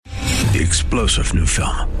The explosive new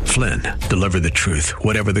film, Flynn, deliver the truth,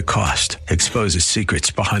 whatever the cost. Exposes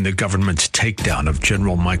secrets behind the government's takedown of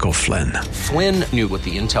General Michael Flynn. Flynn knew what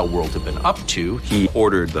the intel world had been up to. He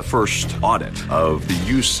ordered the first audit of the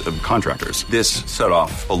use of contractors. This set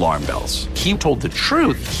off alarm bells. He told the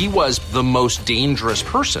truth. He was the most dangerous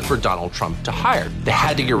person for Donald Trump to hire. They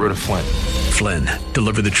had to get rid of Flynn. Flynn,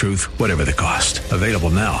 deliver the truth, whatever the cost. Available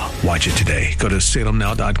now. Watch it today. Go to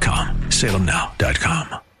salemnow.com.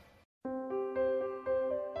 salemnow.com.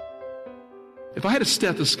 If I had a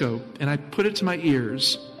stethoscope and I put it to my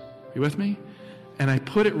ears, you with me? And I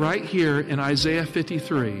put it right here in Isaiah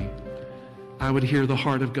 53, I would hear the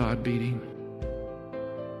heart of God beating.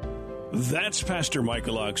 That's Pastor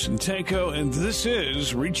Michael Oxentenko, and this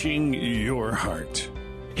is Reaching Your Heart.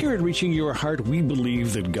 Here at Reaching Your Heart, we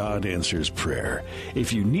believe that God answers prayer.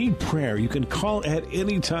 If you need prayer, you can call at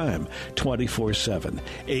any time, 24/7,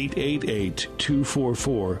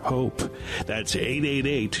 888-244-HOPE. That's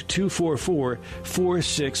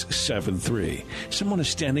 888-244-4673. Someone is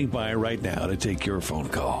standing by right now to take your phone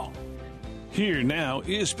call. Here now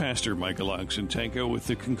is Pastor Michael Oxentenko with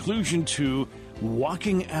the conclusion to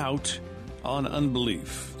Walking Out on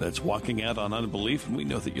Unbelief. That's Walking Out on Unbelief, and we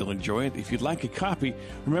know that you'll enjoy it. If you'd like a copy,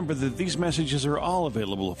 remember that these messages are all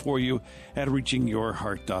available for you at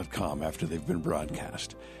reachingyourheart.com after they've been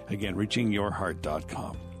broadcast. Again,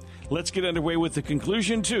 reachingyourheart.com. Let's get underway with the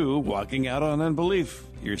conclusion to Walking Out on Unbelief.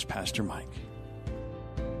 Here's Pastor Mike.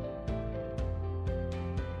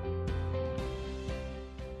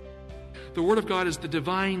 The Word of God is the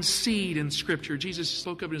divine seed in Scripture. Jesus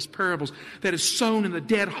spoke of in his parables that is sown in the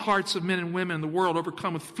dead hearts of men and women in the world,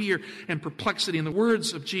 overcome with fear and perplexity. And the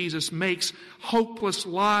words of Jesus makes hopeless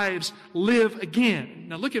lives live again.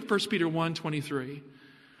 Now look at 1 Peter 1:23.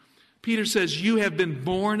 Peter says, "You have been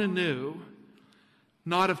born anew,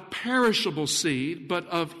 not of perishable seed, but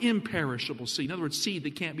of imperishable seed." In other words, seed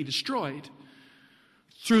that can't be destroyed.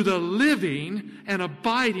 Through the living and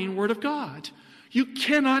abiding Word of God. You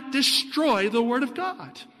cannot destroy the Word of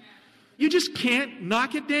God. You just can't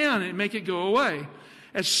knock it down and make it go away.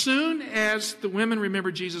 As soon as the women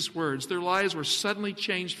remembered Jesus' words, their lives were suddenly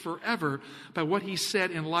changed forever by what he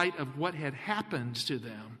said in light of what had happened to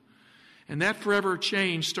them. And that forever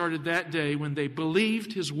change started that day when they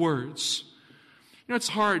believed his words. You know, it's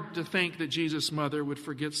hard to think that Jesus' mother would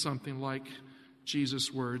forget something like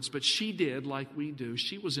Jesus' words, but she did like we do.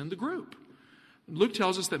 She was in the group. Luke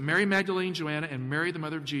tells us that Mary Magdalene, Joanna, and Mary, the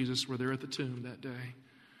mother of Jesus, were there at the tomb that day.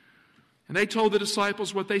 And they told the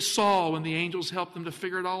disciples what they saw when the angels helped them to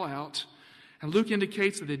figure it all out. And Luke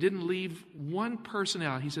indicates that they didn't leave one person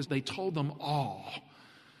out. He says they told them all.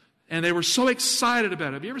 And they were so excited about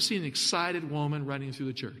it. Have you ever seen an excited woman running through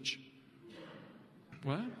the church?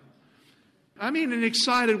 What? I mean an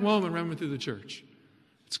excited woman running through the church.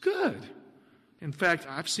 It's good. In fact,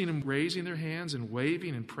 I've seen them raising their hands and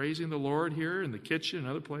waving and praising the Lord here in the kitchen and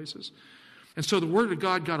other places. And so the Word of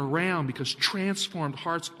God got around because transformed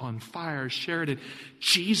hearts on fire shared it.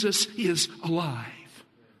 Jesus is alive.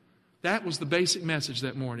 That was the basic message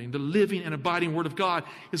that morning. The living and abiding Word of God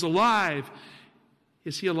is alive.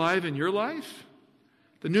 Is he alive in your life?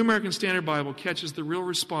 The New American Standard Bible catches the real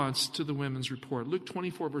response to the women's report. Luke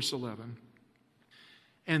 24, verse 11.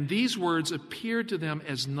 And these words appeared to them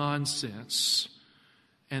as nonsense,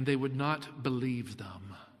 and they would not believe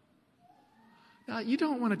them. Now, you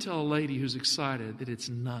don't want to tell a lady who's excited that it's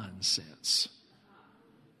nonsense,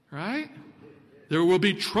 right? There will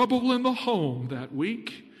be trouble in the home that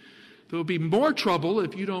week. There will be more trouble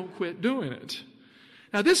if you don't quit doing it.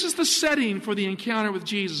 Now, this is the setting for the encounter with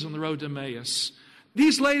Jesus on the road to Emmaus.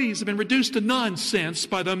 These ladies have been reduced to nonsense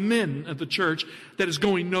by the men of the church that is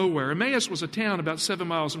going nowhere. Emmaus was a town about 7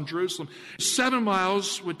 miles from Jerusalem. 7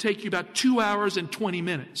 miles would take you about 2 hours and 20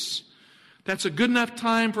 minutes. That's a good enough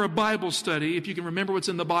time for a Bible study if you can remember what's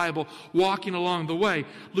in the Bible walking along the way.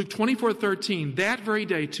 Luke 24:13, that very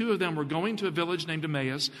day, 2 of them were going to a village named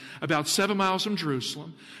Emmaus, about 7 miles from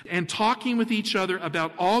Jerusalem, and talking with each other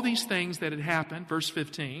about all these things that had happened. Verse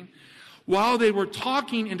 15. While they were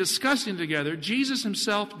talking and discussing together, Jesus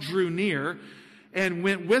himself drew near and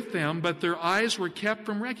went with them, but their eyes were kept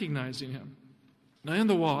from recognizing him. Now in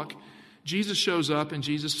the walk, Jesus shows up and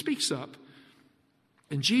Jesus speaks up.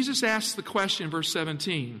 And Jesus asks the question in verse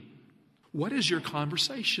 17, what is your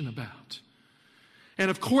conversation about? And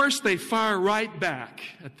of course, they fire right back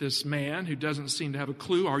at this man who doesn't seem to have a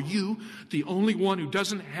clue. Are you the only one who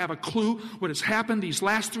doesn't have a clue what has happened these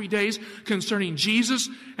last 3 days concerning Jesus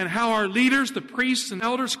and how our leaders, the priests and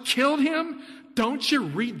elders, killed him? Don't you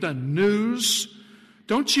read the news?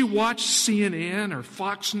 Don't you watch CNN or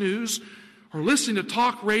Fox News or listening to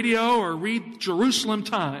talk radio or read Jerusalem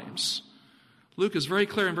Times. Luke is very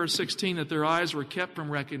clear in verse 16 that their eyes were kept from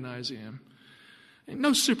recognizing him. And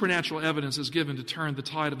no supernatural evidence is given to turn the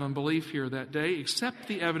tide of unbelief here that day, except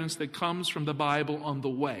the evidence that comes from the Bible on the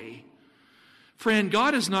way. Friend,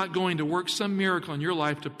 God is not going to work some miracle in your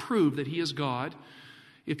life to prove that He is God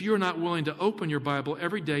if you are not willing to open your Bible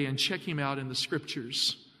every day and check Him out in the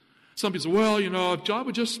Scriptures. Some people say, well, if God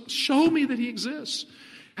would just show me that He exists.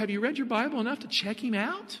 Have you read your Bible enough to check Him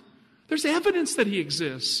out? There's evidence that He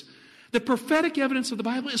exists. The prophetic evidence of the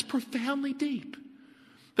Bible is profoundly deep.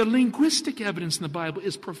 The linguistic evidence in the Bible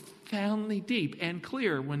is profoundly deep and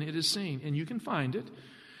clear when it is seen, and you can find it.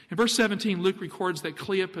 In verse 17, Luke records that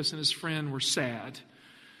Cleopas and his friend were sad.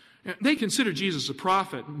 They considered Jesus a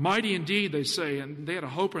prophet. Mighty indeed, they say, and they had a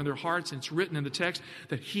hope in their hearts, and it's written in the text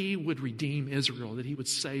that He would redeem Israel, that He would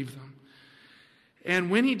save them.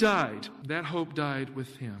 And when He died, that hope died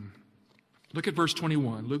with Him. Look at verse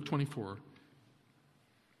 21, Luke 24.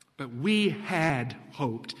 But we had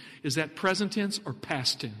hoped. Is that present tense or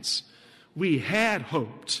past tense? We had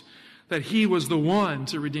hoped that He was the one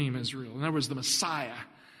to redeem Israel. In other words, the Messiah.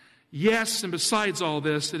 Yes, and besides all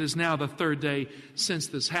this, it is now the third day since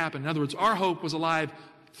this happened. In other words, our hope was alive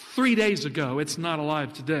 3 days ago. It's not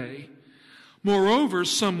alive today. Moreover,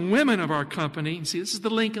 some women of our company, and see, this is the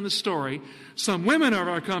link in the story, some women of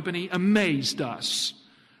our company amazed us.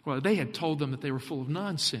 Well, they had told them that they were full of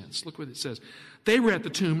nonsense. Look what it says. They were at the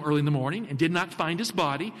tomb early in the morning and did not find His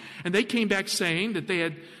body. And they came back saying that they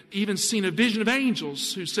had even seen a vision of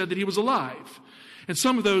angels who said that He was alive. And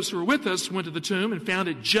some of those who were with us went to the tomb and found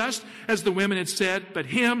it just as the women had said, but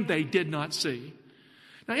Him they did not see.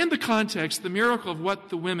 Now, in the context, the miracle of what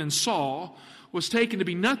the women saw was taken to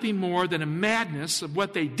be nothing more than a madness of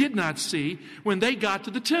what they did not see when they got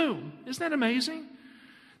to the tomb. Isn't that amazing?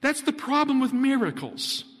 That's the problem with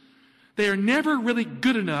miracles. They are never really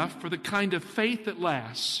good enough for the kind of faith that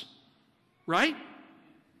lasts. Right?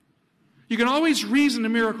 You can always reason a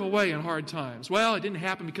miracle away in hard times. Well, it didn't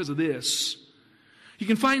happen because of this. You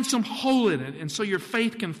can find some hole in it, and so your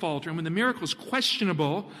faith can falter. And when the miracle is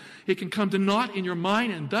questionable, it can come to naught in your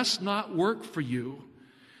mind and thus not work for you.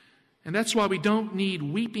 And that's why we don't need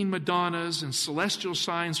weeping Madonnas and celestial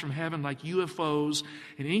signs from heaven like UFOs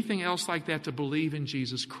and anything else like that to believe in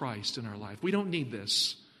Jesus Christ in our life. We don't need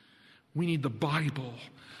this. We need the Bible,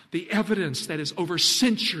 the evidence that is over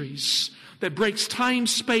centuries, that breaks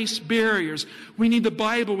time-space barriers. We need the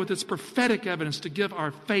Bible with its prophetic evidence to give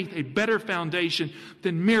our faith a better foundation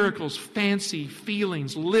than miracles, fancy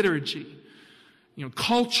feelings, liturgy,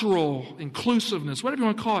 cultural inclusiveness, whatever you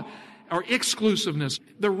want to call it, or exclusiveness.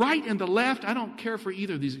 The right and the left, I don't care for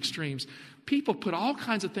either of these extremes. People put all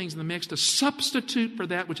kinds of things in the mix to substitute for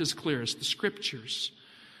that which is clearest, the Scriptures.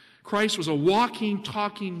 Christ was a walking,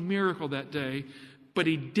 talking miracle that day, but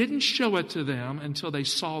He didn't show it to them until they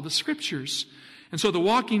saw the Scriptures. And so the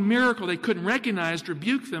walking miracle they couldn't recognize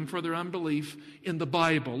rebuked them for their unbelief in the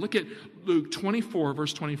Bible. Look at Luke 24,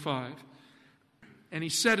 verse 25. And He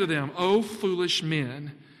said to them, "O foolish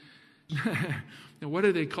men." Now, what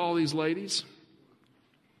do they call these ladies?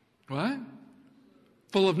 What?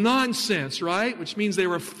 Full of nonsense, right? Which means they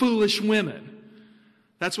were foolish women.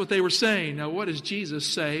 That's what they were saying. Now, what does Jesus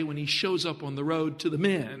say when He shows up on the road to the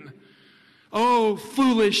men? Oh,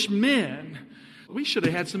 foolish men. We should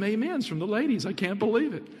have had some amens from the ladies. I can't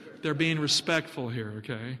believe it. They're being respectful here,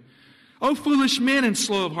 okay? Oh, foolish men and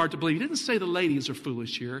slow of heart to believe. He didn't say the ladies are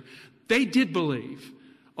foolish here. They did believe.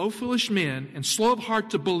 Oh, foolish men and slow of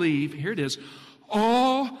heart to believe. Here it is.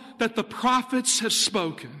 All that the prophets have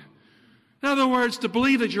spoken. In other words, to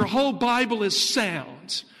believe that your whole Bible is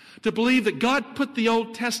sound. To believe that God put the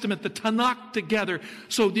Old Testament, the Tanakh, together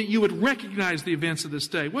so that you would recognize the events of this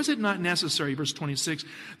day. Was it not necessary, verse 26,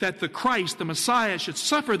 that the Christ, the Messiah, should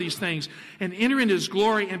suffer these things and enter into His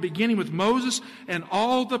glory, and beginning with Moses and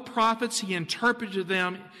all the prophets, He interpreted to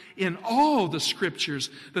them in all the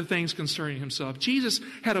Scriptures the things concerning Himself. Jesus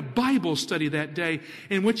had a Bible study that day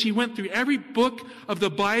in which He went through every book of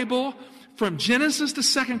the Bible from Genesis to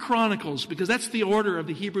 2 Chronicles, because that's the order of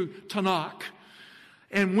the Hebrew Tanakh.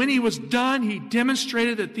 And when He was done, He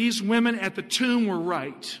demonstrated that these women at the tomb were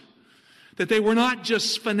right. That they were not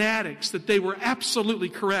just fanatics, that they were absolutely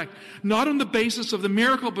correct. Not on the basis of the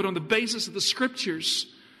miracle, but on the basis of the Scriptures.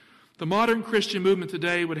 The modern Christian movement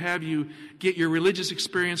today would have you get your religious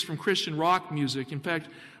experience from Christian rock music. In fact,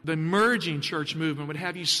 the emerging church movement would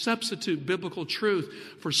have you substitute biblical truth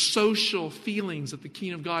for social feelings that the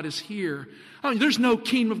kingdom of God is here. There's no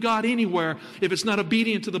kingdom of God anywhere if it's not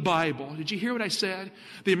obedient to the Bible. Did you hear what I said?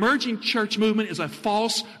 The emerging church movement is a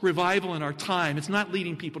false revival in our time. It's not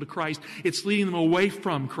leading people to Christ. It's leading them away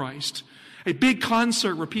from Christ. A big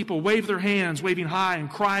concert where people wave their hands, waving high and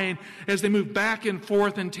crying as they move back and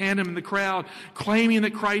forth in tandem in the crowd, claiming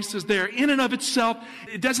that Christ is there. In and of itself,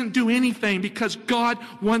 it doesn't do anything because God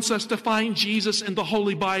wants us to find Jesus in the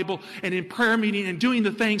Holy Bible and in prayer meeting and doing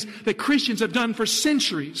the things that Christians have done for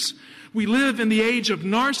centuries. We live in the age of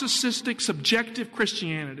narcissistic, subjective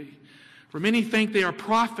Christianity, where many think they are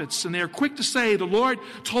prophets and they are quick to say, the Lord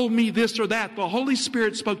told me this or that. The Holy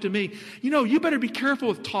Spirit spoke to me. You better be careful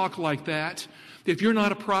with talk like that if you're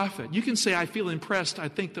not a prophet. You can say, I feel impressed. I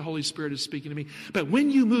think the Holy Spirit is speaking to me. But when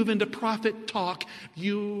you move into prophet talk,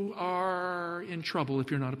 you are in trouble if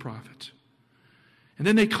you're not a prophet. And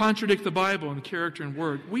then they contradict the Bible in character and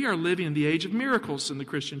word. We are living in the age of miracles in the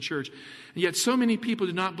Christian church. And yet so many people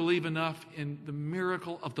do not believe enough in the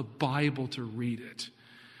miracle of the Bible to read it.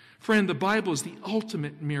 Friend, the Bible is the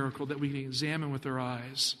ultimate miracle that we can examine with our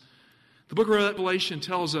eyes. The book of Revelation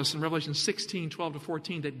tells us in Revelation 16, 12 to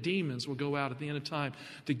 14, that demons will go out at the end of time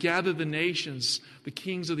to gather the nations, the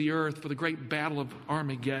kings of the earth, for the great battle of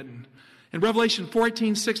Armageddon. In Revelation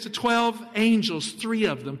 14, 6 to 12, angels, 3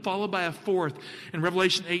 of them, followed by a 4th, in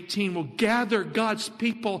Revelation 18, will gather God's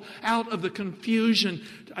people out of the confusion,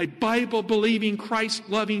 a Bible-believing,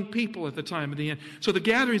 Christ-loving people at the time of the end. So the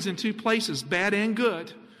gathering's in 2 places, bad and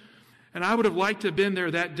good. And I would have liked to have been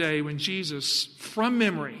there that day when Jesus, from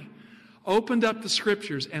memory, opened up the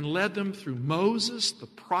Scriptures and led them through Moses, the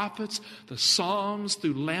prophets, the Psalms,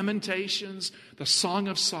 through Lamentations, the Song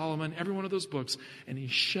of Solomon, every one of those books, and he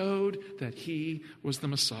showed that he was the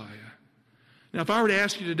Messiah. Now, if I were to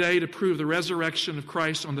ask you today to prove the resurrection of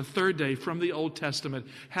Christ on the 3rd day from the Old Testament,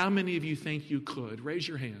 how many of you think you could? Raise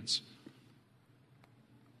your hands.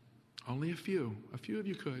 Only a few. A few of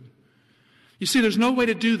you could. You see, there's no way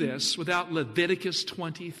to do this without Leviticus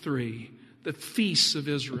 23, the feasts of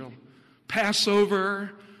Israel.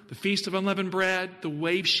 Passover, the Feast of Unleavened Bread, the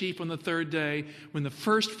wave sheep on the 3rd day, when the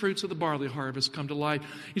first fruits of the barley harvest come to life.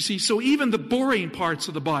 You see, so even the boring parts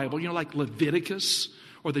of the Bible, like Leviticus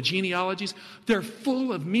or the genealogies, they're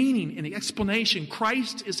full of meaning and explanation.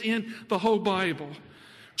 Christ is in the whole Bible.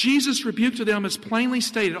 Jesus' rebuke to them is plainly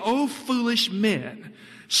stated, "O foolish men,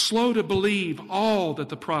 slow to believe all that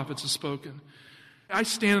the prophets have spoken." I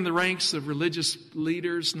stand in the ranks of religious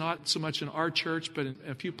leaders, not so much in our church, but in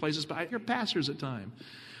a few places, but I hear pastors at times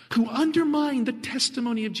who undermine the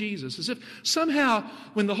testimony of Jesus, as if somehow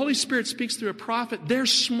when the Holy Spirit speaks through a prophet, they're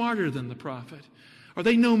smarter than the prophet, or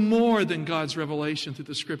they know more than God's revelation through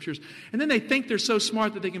the Scriptures. And then they think they're so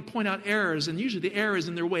smart that they can point out errors, and usually the error is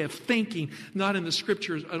in their way of thinking, not in the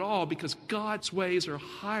Scriptures at all, because God's ways are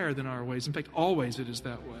higher than our ways. In fact, always it is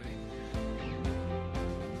that way.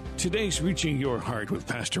 Today's Reaching Your Heart with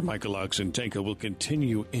Pastor Michael Oxentenko will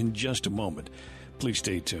continue in just a moment. Please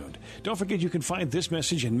stay tuned. Don't forget you can find this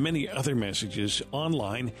message and many other messages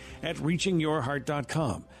online at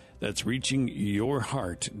reachingyourheart.com. That's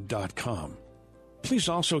reachingyourheart.com. Please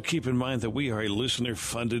also keep in mind that we are a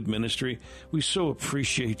listener-funded ministry. We so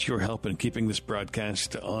appreciate your help in keeping this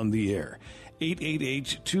broadcast on the air.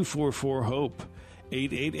 888-244-HOPE.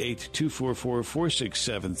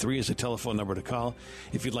 888-244-4673 is a telephone number to call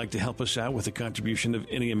if you'd like to help us out with a contribution of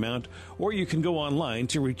any amount, or you can go online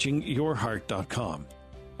to reachingyourheart.com.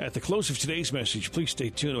 At the close of today's message, please stay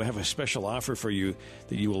tuned. We have a special offer for you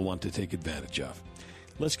that you will want to take advantage of.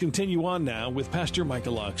 Let's continue on now with Pastor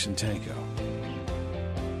Michael Oxentenko.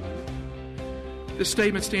 This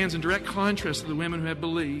statement stands in direct contrast to the women who have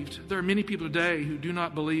believed. There are many people today who do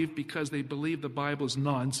not believe because they believe the Bible is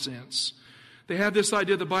nonsense. They have this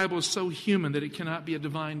idea the Bible is so human that it cannot be a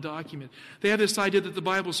divine document. They have this idea that the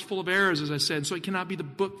Bible is full of errors, as I said, so it cannot be the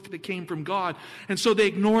book that came from God. And so they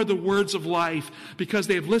ignore the words of life because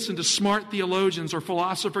they have listened to smart theologians or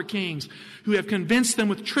philosopher kings who have convinced them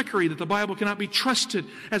with trickery that the Bible cannot be trusted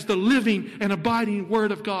as the living and abiding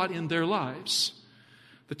Word of God in their lives.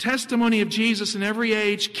 The testimony of Jesus in every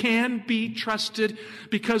age can be trusted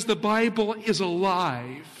because the Bible is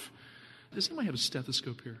alive. Does anyone have a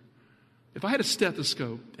stethoscope here? If I had a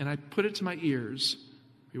stethoscope and I put it to my ears,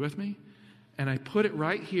 are you with me? And I put it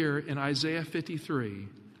right here in Isaiah 53,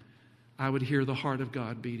 I would hear the heart of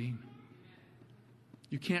God beating.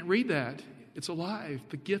 You can't read that. It's alive.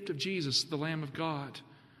 The gift of Jesus, the Lamb of God.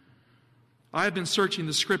 I've been searching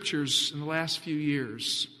the Scriptures in the last few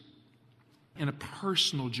years in a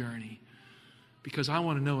personal journey because I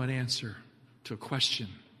want to know an answer to a question.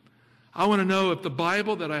 I want to know if the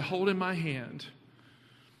Bible that I hold in my hand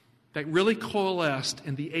that really coalesced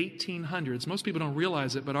in the 1800s. Most people don't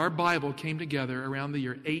realize it, but our Bible came together around the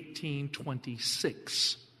year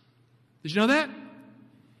 1826. Did you know that?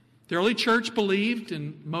 The early church believed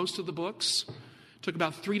in most of the books. It took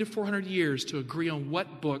about 300 to 400 years to agree on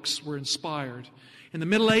what books were inspired. In the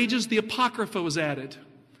Middle Ages, the Apocrypha was added.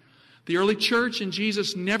 The early church and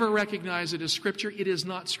Jesus never recognized it as Scripture. It is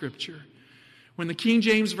not Scripture. When the King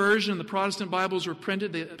James Version and the Protestant Bibles were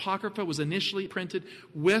printed, the Apocrypha was initially printed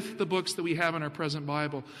with the books that we have in our present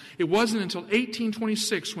Bible. It wasn't until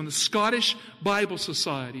 1826 when the Scottish Bible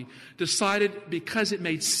Society decided, because it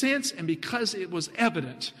made sense and because it was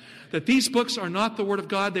evident, that these books are not the Word of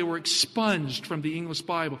God. They were expunged from the English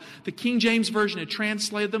Bible. The King James Version had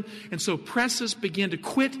translated them, and so presses began to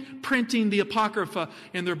quit printing the Apocrypha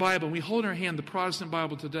in their Bible. We hold in our hand the Protestant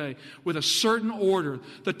Bible today with a certain order.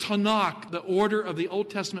 The Tanakh, the order of the Old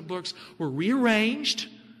Testament books, were rearranged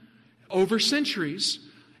over centuries,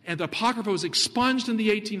 and the Apocrypha was expunged in the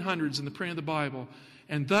 1800s in the printing of the Bible.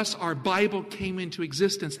 And thus our Bible came into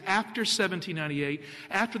existence after 1798,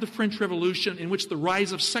 after the French Revolution, in which the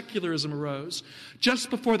rise of secularism arose, just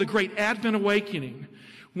before the Great Advent Awakening,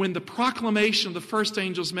 when the proclamation of the first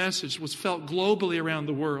angel's message was felt globally around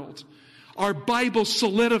the world. Our Bible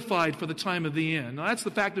solidified for the time of the end. Now that's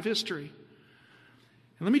the fact of history.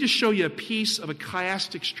 And let me just show you a piece of a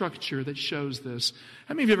chiastic structure that shows this.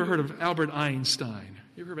 How many of you have ever heard of Albert Einstein?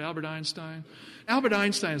 You ever heard of Albert Einstein? Albert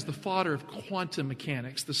Einstein is the father of quantum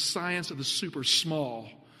mechanics, the science of the super small.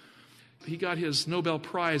 He got his Nobel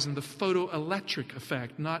Prize in the photoelectric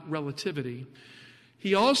effect, not relativity.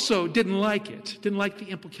 He also didn't like the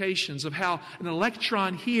implications of how an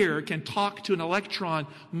electron here can talk to an electron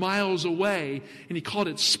miles away, and he called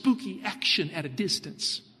it spooky action at a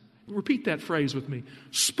distance. Repeat that phrase with me.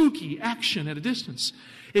 Spooky action at a distance.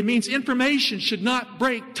 It means information should not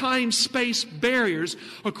break time-space barriers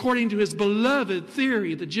according to his beloved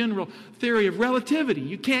theory, the general theory of relativity.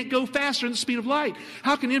 You can't go faster than the speed of light.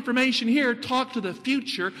 How can information here talk to the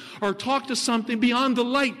future or talk to something beyond the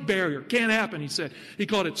light barrier? Can't happen, he said. He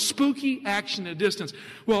called it spooky action at a distance.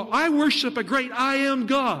 Well, I worship a great I am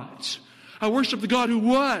God. I worship the God who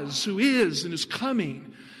was, who is, and is coming.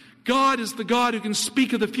 God is the God who can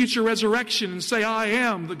speak of the future resurrection and say, I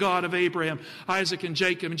am the God of Abraham, Isaac, and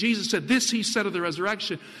Jacob. And Jesus said, this he said of the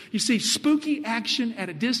resurrection. You see, spooky action at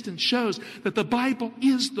a distance shows that the Bible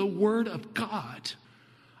is the Word of God.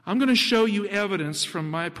 I'm going to show you evidence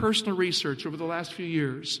from my personal research over the last few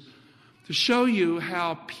years to show you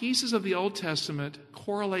how pieces of the Old Testament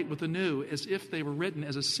correlate with the New as if they were written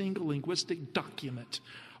as a single linguistic document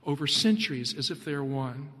over centuries, as if they are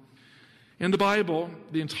one. In the Bible,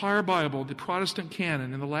 the entire Bible, the Protestant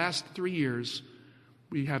canon, in the last 3 years,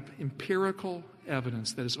 we have empirical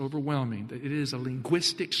evidence that is overwhelming, that it is a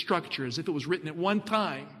linguistic structure, as if it was written at one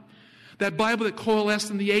time. That Bible that coalesced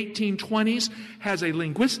in the 1820s has a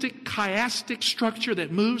linguistic, chiastic structure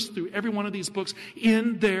that moves through every one of these books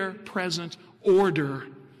in their present order.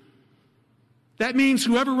 That means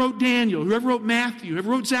whoever wrote Daniel, whoever wrote Matthew, whoever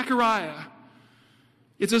wrote Zechariah,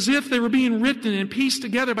 it's as if they were being written and pieced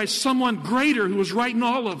together by someone greater who was writing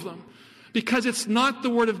all of them. Because it's not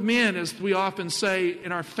the word of men, as we often say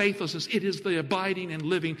in our faithlessness. It is the abiding and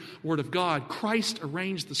living Word of God. Christ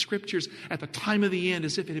arranged the Scriptures at the time of the end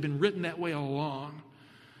as if it had been written that way all along.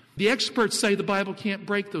 The experts say the Bible can't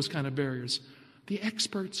break those kind of barriers. The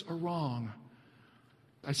experts are wrong.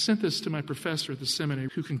 I sent this to my professor at the seminary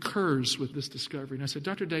who concurs with this discovery. And I said,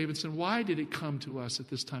 Dr. Davidson, why did it come to us at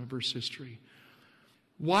this time of Earth's history?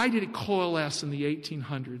 Why did it coalesce in the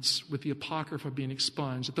 1800s with the Apocrypha being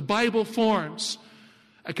expunged? That the Bible forms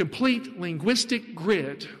a complete linguistic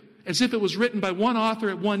grid as if it was written by one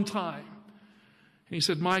author at one time. And he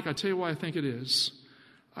said, Mike, I'll tell you why I think it is.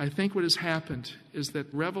 I think what has happened is that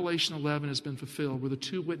Revelation 11 has been fulfilled, where the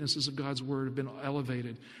two witnesses of God's Word have been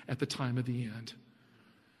elevated at the time of the end.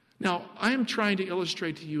 Now, I am trying to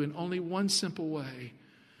illustrate to you in only one simple way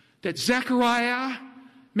that Zechariah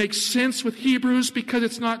makes sense with Hebrews because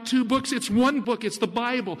it's not two books, it's one book, it's the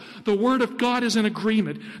Bible. The Word of God is in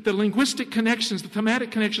agreement. The linguistic connections, the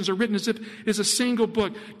thematic connections are written as if it's a single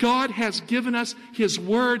book. God has given us His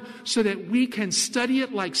Word so that we can study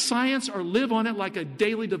it like science or live on it like a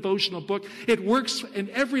daily devotional book. It works in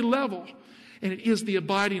every level, and it is the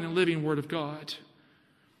abiding and living Word of God.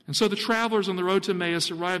 And so the travelers on the road to Emmaus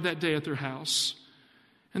arrived that day at their house,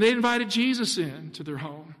 and they invited Jesus in to their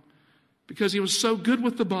home, because He was so good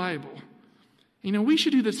with the Bible. You know, we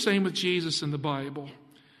should do the same with Jesus in the Bible.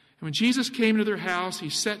 And when Jesus came into their house, He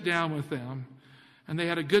sat down with them, and they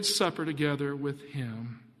had a good supper together with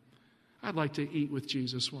Him. I'd like to eat with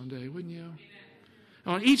Jesus one day, wouldn't you?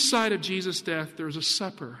 On each side of Jesus' death, there was a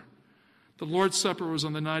supper. The Lord's Supper was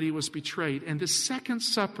on the night He was betrayed. And the second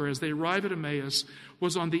supper, as they arrived at Emmaus,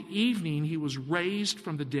 was on the evening He was raised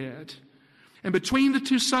from the dead. And between the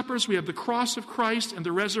two suppers, we have the cross of Christ and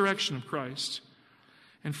the resurrection of Christ.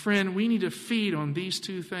 And friend, we need to feed on these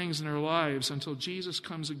two things in our lives until Jesus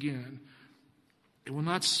comes again. It will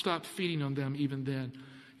not stop feeding on them even then.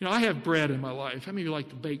 You know, I have bread in my life. How many of you like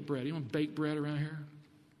to bake bread? You want baked bread around here?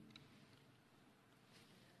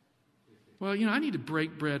 Well, you know, I need to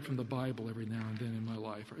break bread from the Bible every now and then in my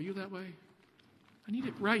life. Are you that way? I need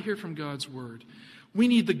it right here from God's Word. We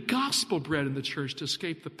need the gospel bread in the church to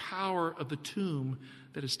escape the power of the tomb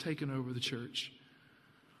that has taken over the church.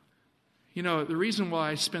 You know, the reason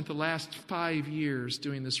why I spent the last 5 years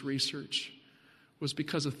doing this research was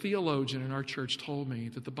because a theologian in our church told me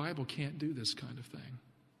that the Bible can't do this kind of thing.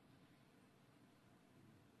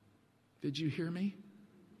 Did you hear me?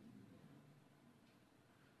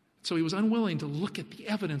 So he was unwilling to look at the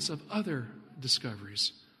evidence of other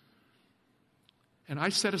discoveries. And I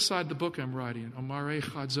set aside the book I'm writing, Omare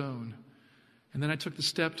Chazon, and then I took the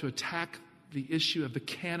step to attack the issue of the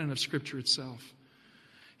canon of Scripture itself.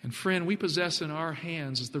 And friend, we possess in our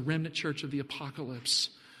hands, as the remnant church of the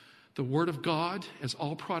apocalypse, the Word of God, as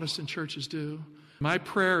all Protestant churches do. My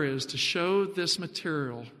prayer is to show this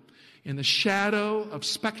material in the shadow of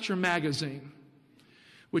Spectrum magazine,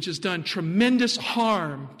 which has done tremendous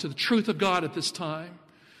harm to the truth of God at this time.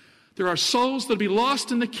 There are souls that will be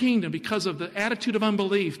lost in the kingdom because of the attitude of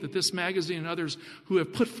unbelief that this magazine and others who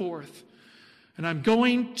have put forth. And I'm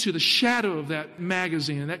going to the shadow of that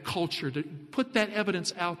magazine and that culture to put that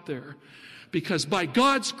evidence out there. Because by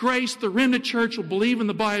God's grace, the remnant church will believe in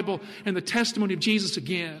the Bible and the testimony of Jesus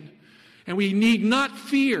again. And we need not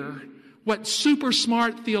fear what super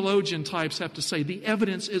smart theologian types have to say. The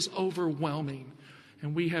evidence is overwhelming.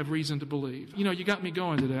 And we have reason to believe. You know, you got me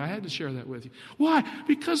going today. I had to share that with you. Why?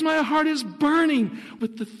 Because my heart is burning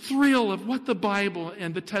with the thrill of what the Bible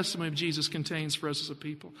and the testimony of Jesus contains for us as a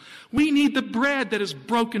people. We need the bread that is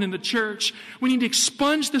broken in the church. We need to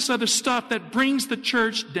expunge this other stuff that brings the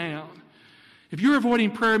church down. If you're avoiding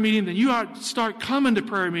prayer meeting, then you ought to start coming to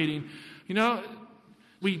prayer meeting. You know,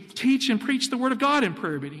 we teach and preach the Word of God in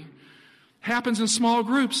prayer meeting. Happens in small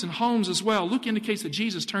groups and homes as well. Luke indicates that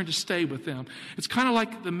Jesus turned to stay with them. It's kind of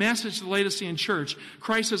like the message of the Laodicean church.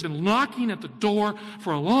 Christ has been knocking at the door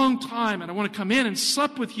for a long time, and I want to come in and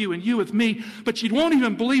sup with you and you with me, but you won't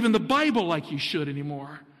even believe in the Bible like you should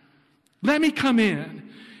anymore. Let me come in.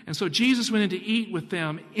 And so Jesus went in to eat with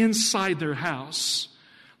them inside their house.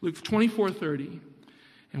 Luke 24:30.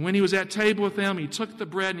 And when he was at table with them, he took the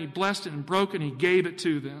bread and he blessed it and broke it and he gave it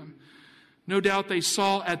to them. No doubt they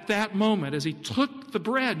saw at that moment, as he took the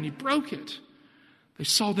bread and he broke it, they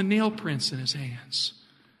saw the nail prints in his hands.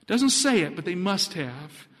 It doesn't say it, but they must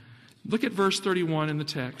have. Look at verse 31 in the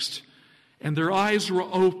text. And their eyes were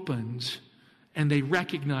opened, and they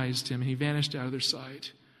recognized him, and he vanished out of their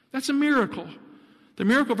sight. That's a miracle. The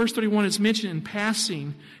miracle of verse 31 is mentioned in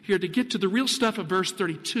passing here to get to the real stuff of verse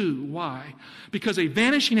 32. Why? Because a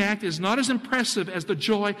vanishing act is not as impressive as the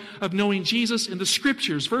joy of knowing Jesus in the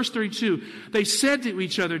Scriptures. Verse 32, they said to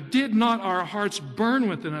each other, did not our hearts burn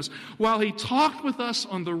within us while he talked with us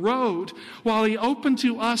on the road, while he opened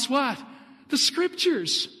to us what? The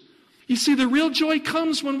Scriptures. You see, the real joy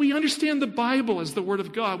comes when we understand the Bible as the Word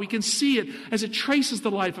of God. We can see it as it traces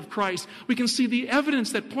the life of Christ. We can see the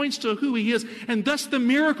evidence that points to who He is. And thus the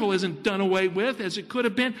miracle isn't done away with as it could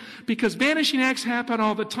have been, because vanishing acts happen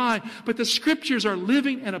all the time. But the Scriptures are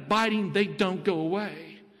living and abiding. They don't go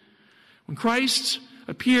away. When Christ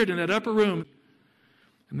appeared in that upper room,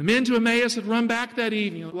 and the men to Emmaus had run back that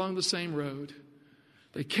evening along the same road,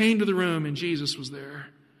 they came to the room and Jesus was there.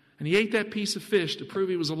 And he ate that piece of fish to prove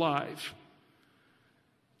he was alive.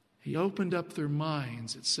 He opened up their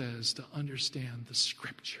minds, it says, to understand the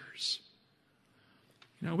Scriptures.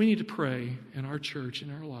 You know, we need to pray in our church,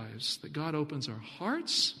 in our lives, that God opens our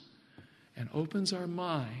hearts and opens our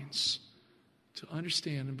minds to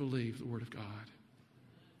understand and believe the Word of God.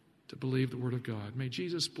 To believe the Word of God. May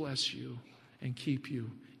Jesus bless you and keep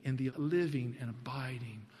you in the living and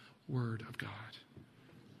abiding Word of God.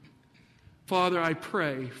 Father, I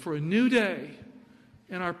pray for a new day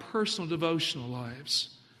in our personal devotional lives.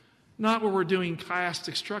 Not where we're doing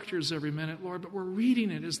chiastic structures every minute, Lord, but we're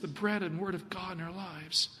reading it as the bread and Word of God in our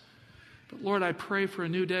lives. But Lord, I pray for a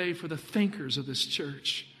new day for the thinkers of this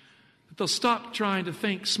church, that they'll stop trying to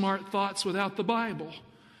think smart thoughts without the Bible,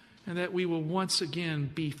 and that we will once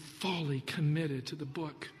again be fully committed to the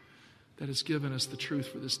book that has given us the truth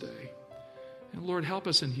for this day. And Lord, help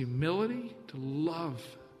us in humility to love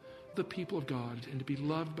the people of God and to be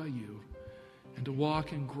loved by you and to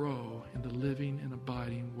walk and grow in the living and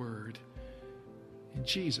abiding Word. In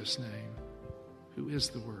Jesus' name, who is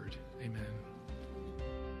the Word. Amen.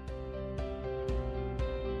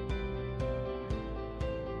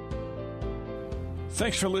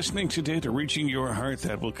 Thanks for listening today to Reaching Your Heart.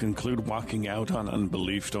 That will conclude Walking Out on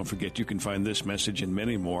Unbelief. Don't forget you can find this message and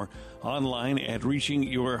many more online at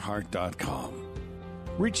reachingyourheart.com.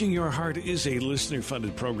 Reaching Your Heart is a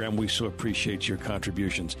listener-funded program. We so appreciate your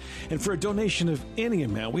contributions. And for a donation of any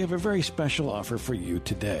amount, we have a very special offer for you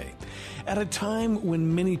today. At a time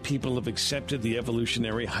when many people have accepted the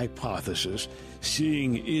evolutionary hypothesis,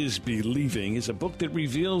 Seeing is Believing is a book that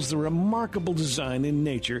reveals the remarkable design in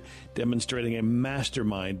nature, demonstrating a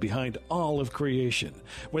mastermind behind all of creation.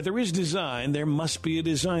 Where there is design, there must be a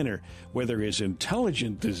designer. Where there is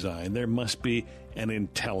intelligent design, there must be an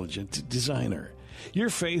intelligent designer.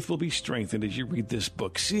 Your faith will be strengthened as you read this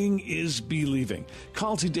book. Seeing is Believing.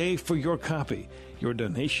 Call today for your copy. Your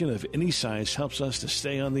donation of any size helps us to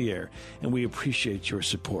stay on the air, and we appreciate your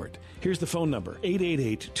support. Here's the phone number,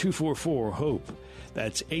 888-244-HOPE.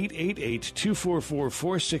 That's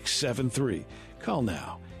 888-244-4673. Call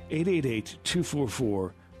now,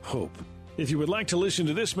 888-244-HOPE. If you would like to listen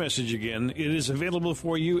to this message again, it is available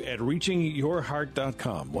for you at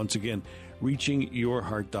reachingyourheart.com. Once again,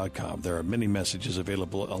 reachingyourheart.com. There are many messages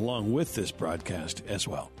available along with this broadcast as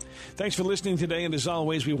well. Thanks for listening today, and as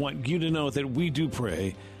always, we want you to know that we do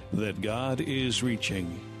pray that God is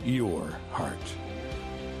reaching your heart.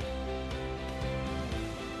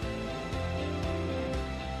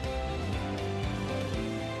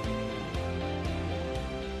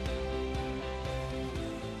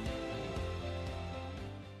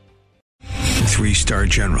 Three-star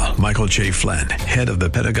General Michael J. Flynn, head of the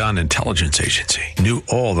Pentagon Intelligence Agency, knew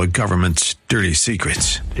all the government's dirty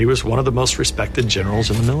secrets. He was one of the most respected generals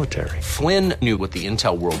in the military. Flynn knew what the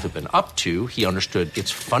intel world had been up to. He understood its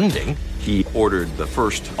funding. He ordered the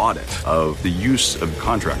first audit of the use of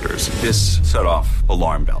contractors. This set off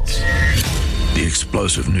alarm bells. The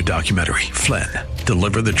explosive new documentary, Flynn,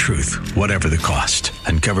 Deliver the Truth, Whatever the Cost,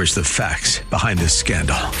 uncovers the facts behind this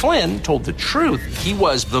scandal. Flynn told the truth. He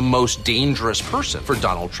was the most dangerous person for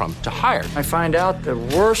Donald Trump to hire. I find out the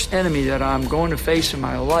worst enemy that I'm going to face in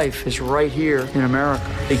my life is right here in America.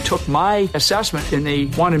 They took my assessment and they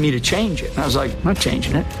wanted me to change it. And I was like, I'm not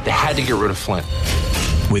changing it. They had to get rid of Flynn.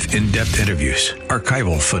 With in-depth interviews,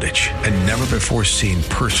 archival footage, and never-before-seen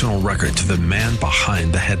personal records of the man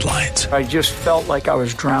behind the headlines. I just felt like I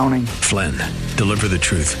was drowning. Flynn, Deliver the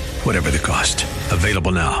Truth, Whatever the Cost.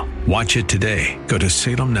 Available now. Watch it today. Go to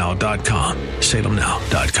salemnow.com.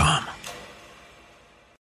 salemnow.com.